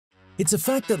It's a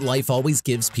fact that life always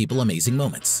gives people amazing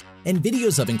moments, and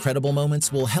videos of incredible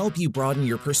moments will help you broaden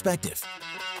your perspective.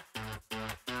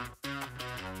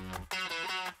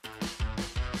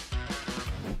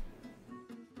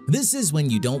 This is when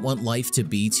you don't want life to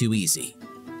be too easy.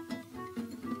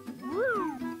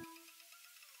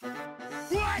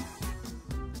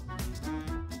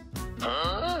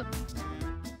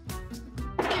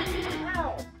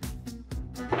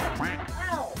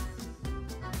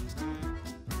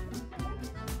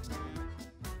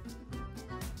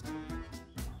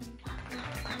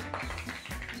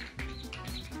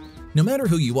 No matter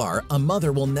who you are, a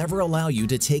mother will never allow you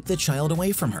to take the child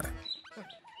away from her.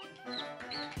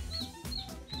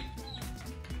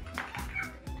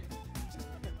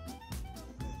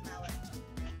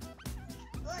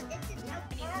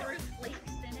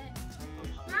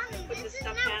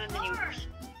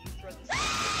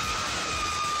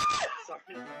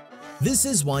 This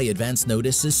is why advance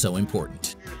notice is so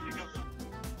important.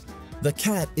 The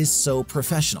cat is so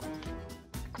professional.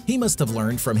 He must have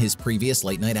learned from his previous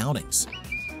late-night outings.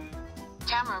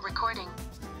 Camera recording.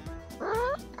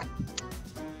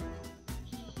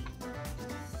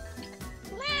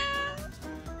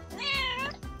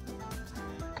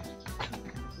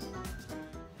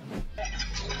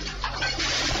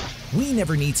 We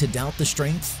never need to doubt the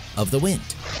strength of the wind.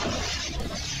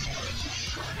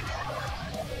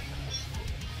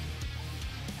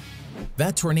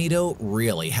 That tornado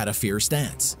really had a fierce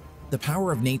stance. The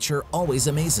power of nature always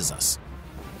amazes us.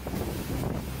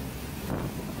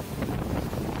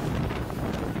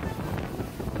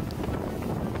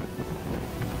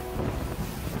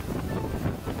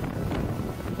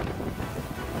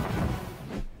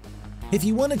 If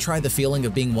you want to try the feeling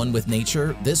of being one with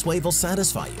nature, this wave will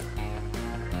satisfy you.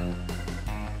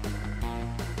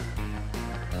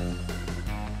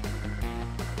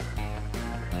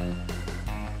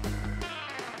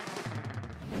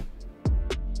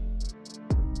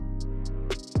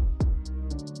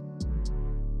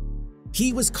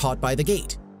 He was caught by the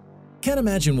gate. Can't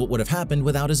imagine what would have happened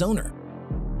without his owner.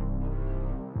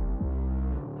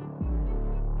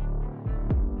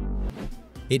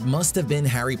 It must have been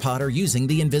Harry Potter using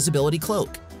the invisibility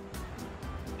cloak.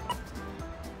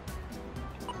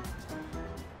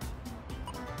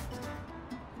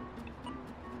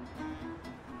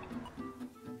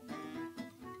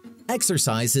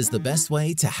 Exercise is the best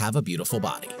way to have a beautiful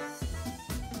body.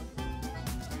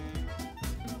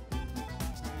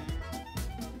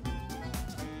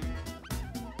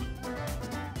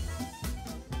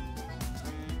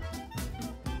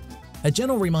 A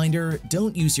gentle reminder,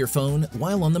 don't use your phone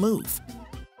while on the move.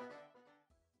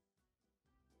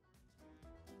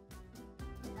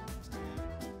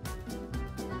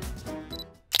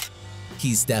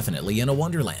 He's definitely in a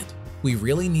wonderland. We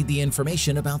really need the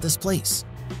information about this place.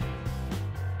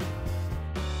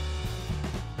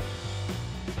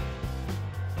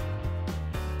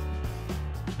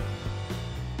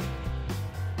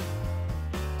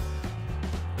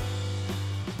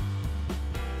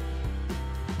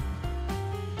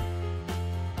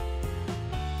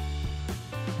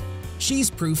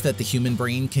 She's proof that the human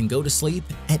brain can go to sleep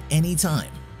at any time.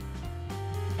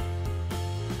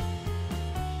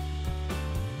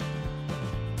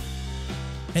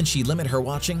 And she'd limit her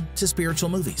watching to spiritual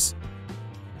movies.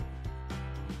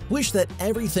 Wish that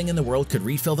everything in the world could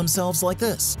refill themselves like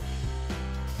this.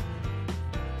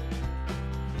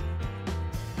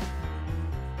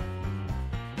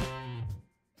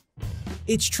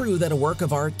 It's true that a work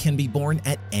of art can be born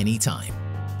at any time.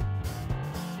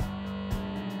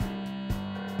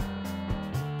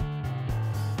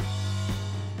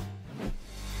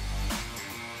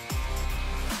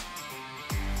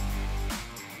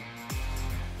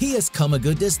 He has come a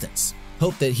good distance.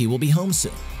 Hope that he will be home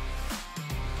soon.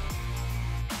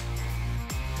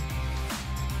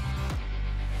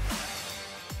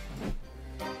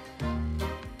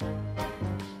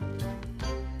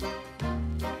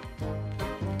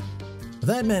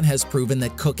 That man has proven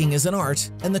that cooking is an art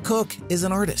and the cook is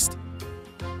an artist.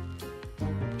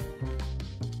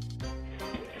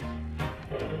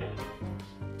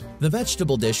 The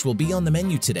vegetable dish will be on the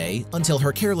menu today until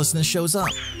her carelessness shows up.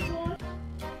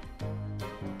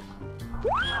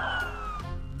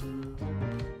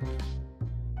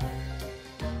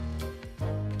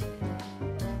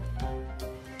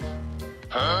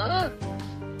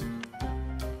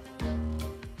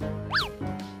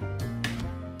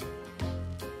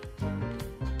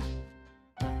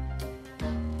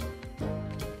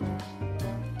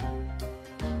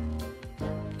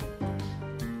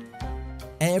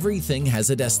 Everything has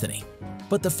a destiny,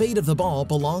 but the fate of the ball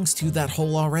belongs to that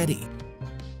hole already.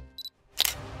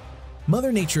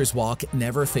 Mother Nature's walk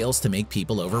never fails to make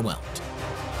people overwhelmed.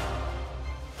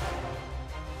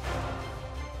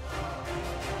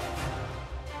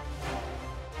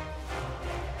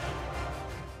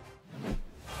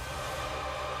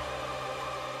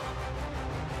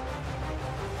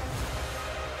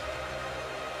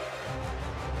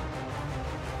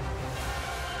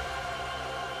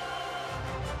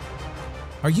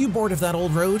 Are you bored of that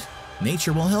old road?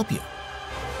 Nature will help you.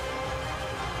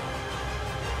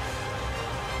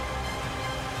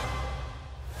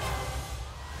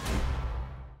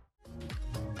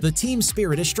 The team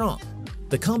spirit is strong.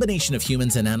 The combination of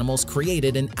humans and animals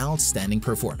created an outstanding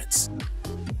performance.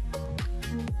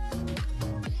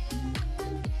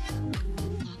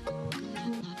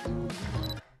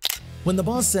 When the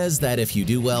boss says that if you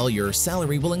do well, your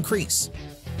salary will increase.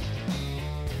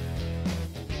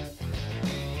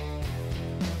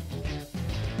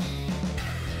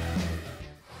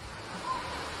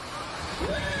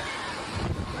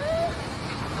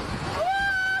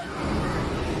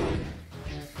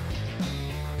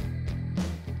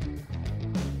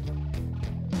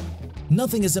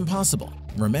 Nothing is impossible.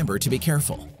 Remember to be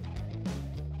careful.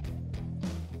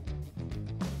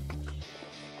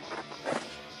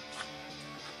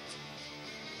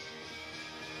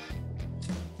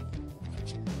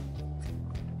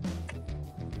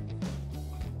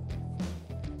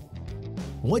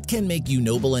 What can make you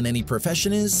noble in any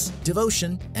profession is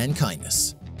devotion and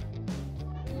kindness.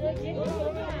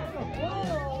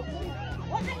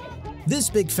 This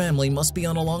big family must be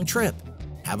on a long trip.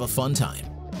 Have a fun time.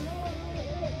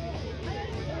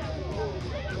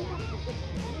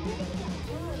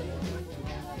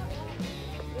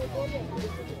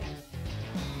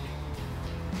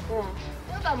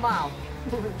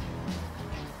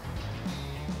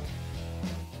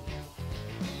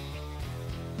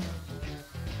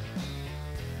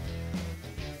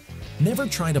 Never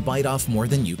try to bite off more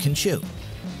than you can chew.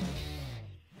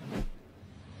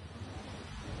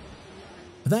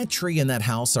 That tree and that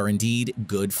house are indeed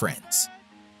good friends.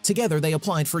 Together they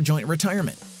applied for joint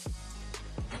retirement.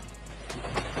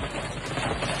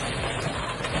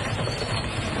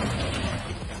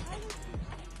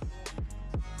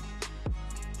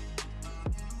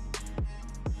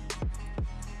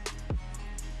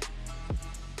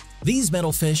 These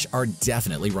metal fish are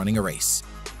definitely running a race.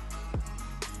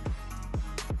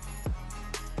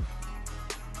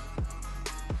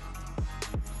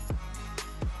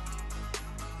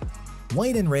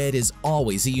 White and red is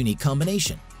always a unique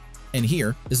combination, and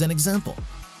here is an example.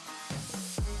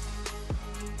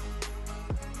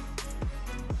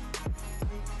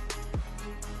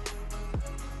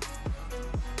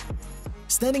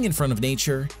 Standing in front of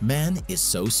nature, man is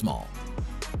so small.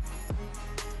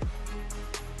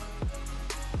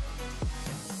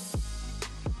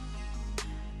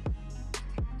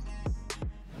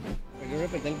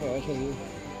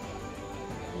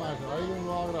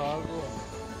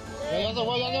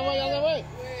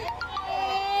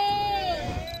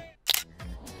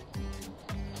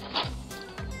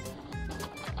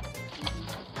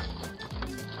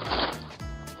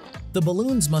 The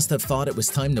balloons must have thought it was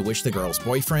time to wish the girl's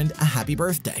boyfriend a happy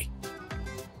birthday.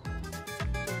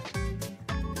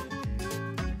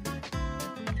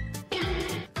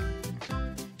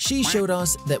 She showed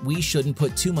us that we shouldn't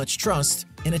put too much trust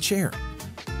in a chair.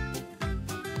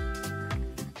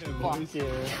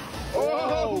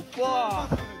 Oh,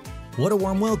 fuck! What a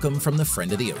warm welcome from the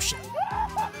friend of the ocean.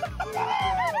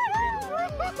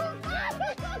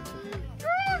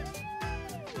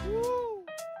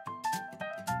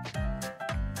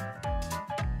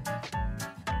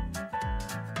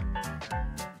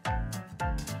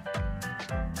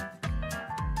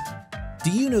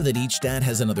 Do you know that each dad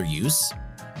has another use?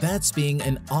 That's being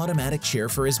an automatic chair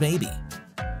for his baby.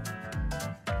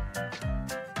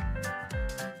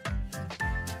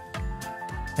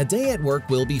 A day at work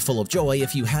will be full of joy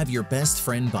if you have your best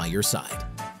friend by your side.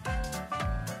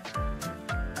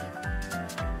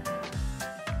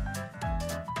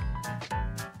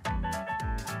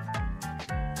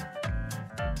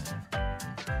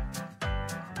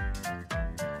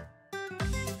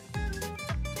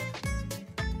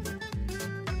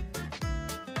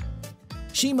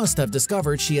 She must have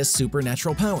discovered she has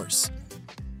supernatural powers.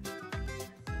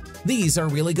 These are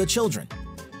really good children.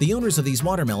 The owners of these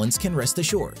watermelons can rest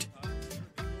assured.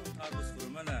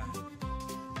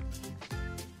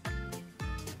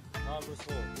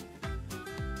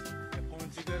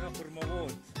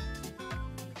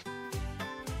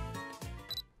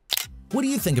 What do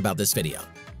you think about this video?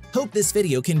 Hope this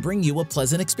video can bring you a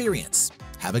pleasant experience.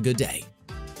 Have a good day.